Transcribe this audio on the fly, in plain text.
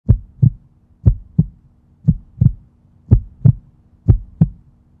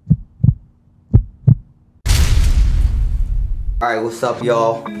Alright, what's up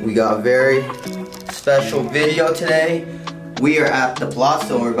y'all? We got a very special video today. We are at the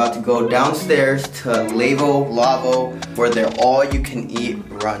Palazzo and we're about to go downstairs to Lavo for their all-you-can-eat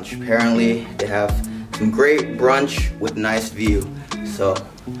brunch. Apparently, they have some great brunch with nice view. So,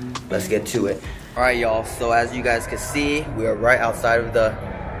 let's get to it. Alright y'all, so as you guys can see, we are right outside of the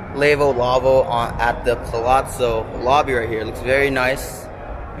Lavo at the Palazzo lobby right here. It looks very nice,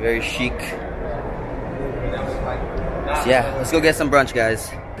 very chic. So yeah, let's go get some brunch,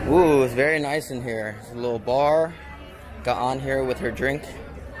 guys. Ooh, it's very nice in here. It's a little bar. Got on here with her drink.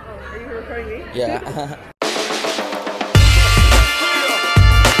 Are you recording me? Yeah.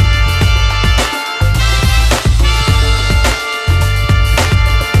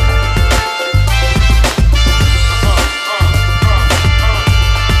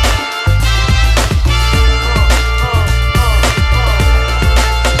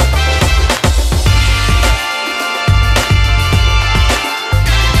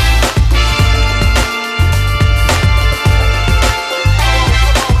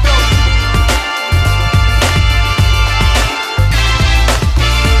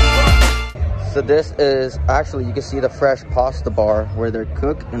 So this is actually, you can see the fresh pasta bar where they're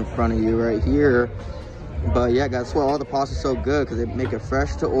cooked in front of you right here. But yeah, that's why all the pasta's so good, because they make it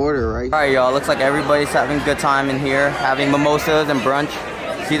fresh to order, right? Alright y'all, looks like everybody's having a good time in here, having mimosas and brunch.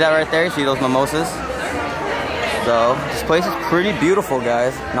 See that right there? See those mimosas? So this place is pretty beautiful,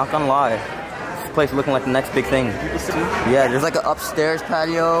 guys, not gonna lie. This place looking like the next big thing. Yeah, there's like an upstairs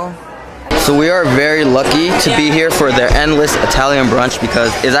patio. So we are very lucky to be here for their endless Italian brunch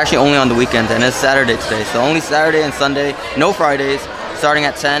because it's actually only on the weekends and it's Saturday today. So only Saturday and Sunday, no Fridays, starting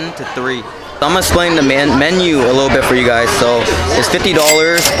at 10 to 3. So I'm gonna explain the menu a little bit for you guys. So it's $50,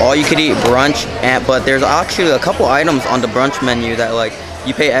 all you can eat brunch, but there's actually a couple items on the brunch menu that like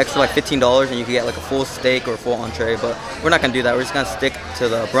you pay extra like $15 and you can get like a full steak or a full entree, but we're not gonna do that. We're just gonna stick to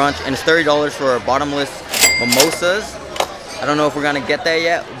the brunch, and it's $30 for bottomless mimosas. I don't know if we're gonna get that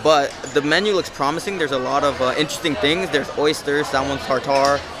yet, but the menu looks promising. There's a lot of interesting things. There's oysters, salmon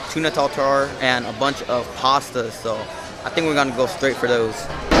tartare, tuna tartare, and a bunch of pastas. So I think we're gonna go straight for those.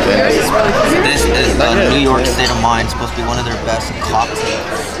 This is the New York State of Mind. It's supposed to be one of their best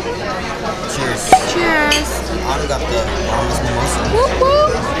cocktails. Cheers. Cheers. I got the bottomless mimosa.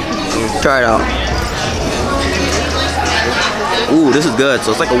 Try it out. Ooh, this is good. So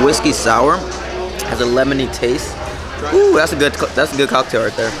it's like a whiskey sour. Has a lemony taste. Ooh, that's a good cocktail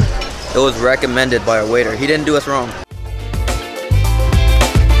right there. It was recommended by our waiter. He didn't do us wrong.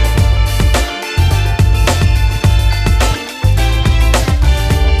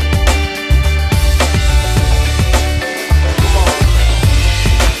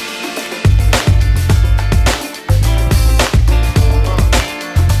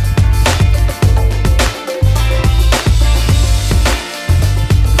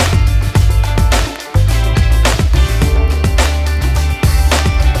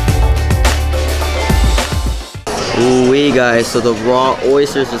 Ooh-wee, guys, so the raw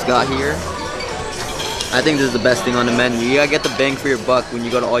oysters just got here. I think this is the best thing on the menu. You gotta get the bang for your buck when you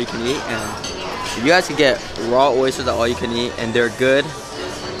go to all you can eat, and if you guys can get raw oysters at all you can eat and they're good,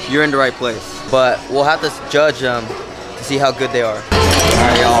 you're in the right place. But we'll have to judge them to see how good they are.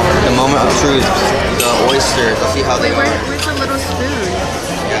 Alright y'all, the moment of truth, the oysters. Let's see how they are. Where's the little spoon?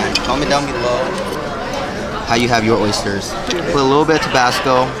 Yeah, comment down below how you have your oysters. Put a little bit of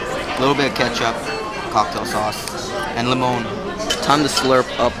Tabasco, a little bit of ketchup, cocktail sauce, and lemon. Time to slurp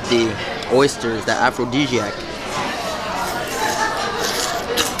up the oysters, the aphrodisiac.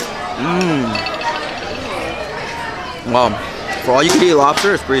 Wow, for all you can eat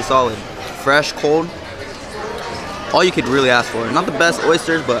lobster, it's pretty solid. Fresh, cold, all you could really ask for. Not the best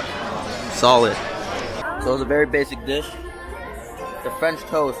oysters, but solid. So it's a very basic dish. The French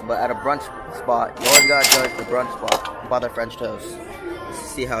toast, but at a brunch spot, you always gotta judge the brunch spot by their French toast. Let's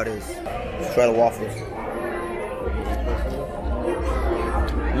see how it is. Let's try the waffles.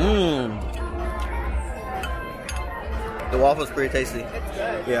 The waffle's pretty tasty. It's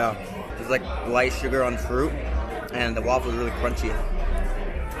good. Yeah. There's like light sugar on fruit, and the waffle's really crunchy.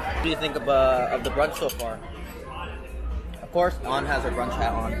 What do you think of the brunch so far? Of course, Ann has her brunch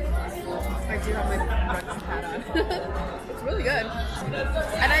hat on. I do have my brunch hat on. It's really good.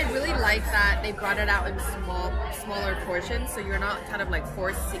 And I really like that they brought it out in smaller portions, so you're not kind of like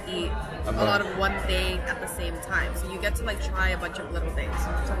forced to eat a lot of one thing at the same time. So you get to like try a bunch of little things.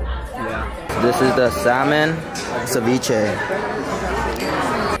 Yeah. So this is the salmon ceviche.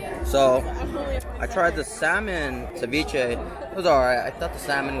 So I tried the salmon ceviche. It was alright. I thought the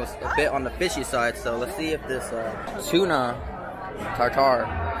salmon was a bit on the fishy side. So let's see if this tuna tartare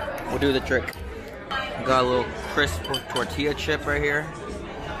will do the trick. Got a little crisp tortilla chip right here.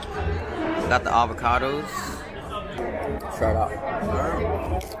 Got the avocados. Try it out.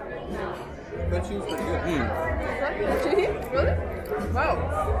 That cheese pretty good. Really? Wow.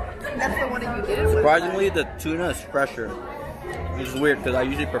 That's the one that you did. Surprisingly, the tuna is fresher. Which is weird because I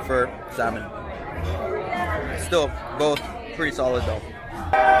usually prefer salmon. Still, both pretty solid though.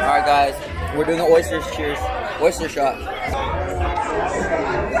 Alright guys, we're doing an oysters. Cheers. Oyster shot.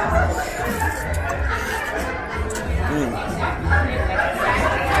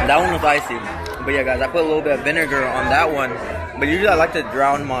 That one was icy. But yeah guys, I put a little bit of vinegar on that one. But usually I like to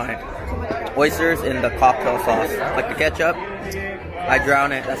drown my oysters in the cocktail sauce. Like the ketchup, I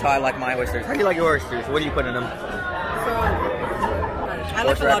drown it. That's how I like my oysters. How do you like your oysters? What do you put in them? I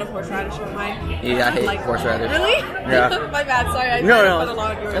like a lot of horseradish in mine. Yeah, I hate horseradish. Really? Yeah. My bad, sorry. I No, put a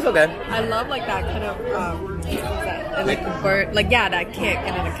lot of yours. that's okay. I love like that kind of, it like burn, like yeah, that kick,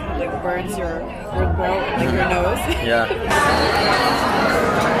 and then it kind of like burns your throat, like your nose. Yeah.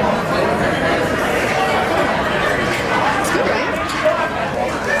 It's good, right?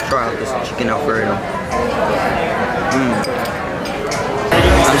 Try out this chicken Alfredo.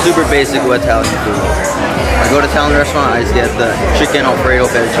 I'm super basic with Italian food. I go to Italian restaurant, I just get the chicken Alfredo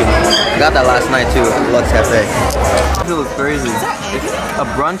fettuccine. I got that last night too at Lux Cafe. It looks crazy. It's a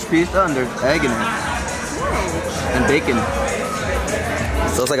brunch pizza and there's egg in it. And bacon.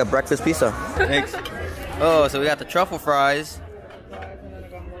 So it's like a breakfast pizza. Thanks. Oh, so we got the truffle fries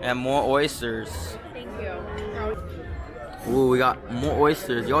and more oysters. Thank you. Ooh, we got more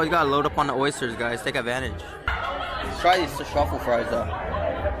oysters. You always gotta load up on the oysters, guys. Take advantage. Let's try these truffle fries though.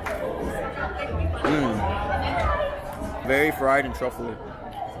 Very fried and truffly.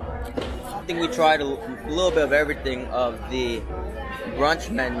 I think we tried a little bit of everything of the brunch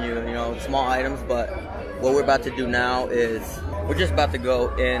menu, you know, small items, but what we're about to do now is we're just about to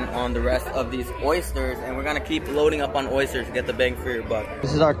go in on the rest of these oysters, and we're gonna keep loading up on oysters to get the bang for your buck.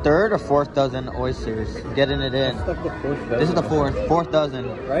 This is our third or fourth dozen oysters. Getting it in. This is the fourth dozen.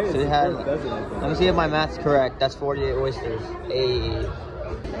 Right? So it had, let me see if my math's correct. That's 48 oysters. Hey.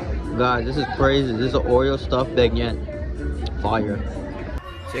 Guys, this is crazy. This is an Oreo stuffed baguette. Fire.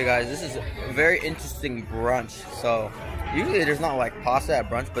 So yeah, guys, this is a very interesting brunch. So usually there's not like pasta at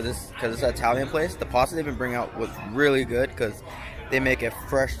brunch, but this, because it's an Italian place, the pasta they've been bringing out was really good because they make it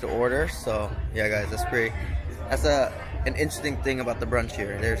fresh to order. So yeah guys, that's an interesting thing about the brunch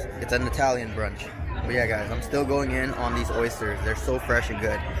here. It's an Italian brunch. But yeah guys, I'm still going in on these oysters. They're so fresh and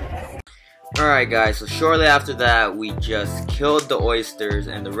good. Alright guys, so shortly after that we just killed the oysters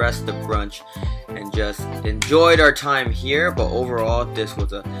and the rest of brunch and just enjoyed our time here. But overall this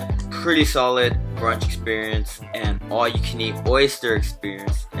was a pretty solid brunch experience and all you can eat oyster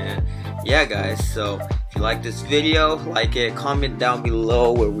experience. And yeah guys, so if you like this video, like it, comment down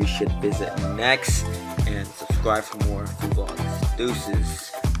below where we should visit next, and subscribe for more food vlogs. Deuces.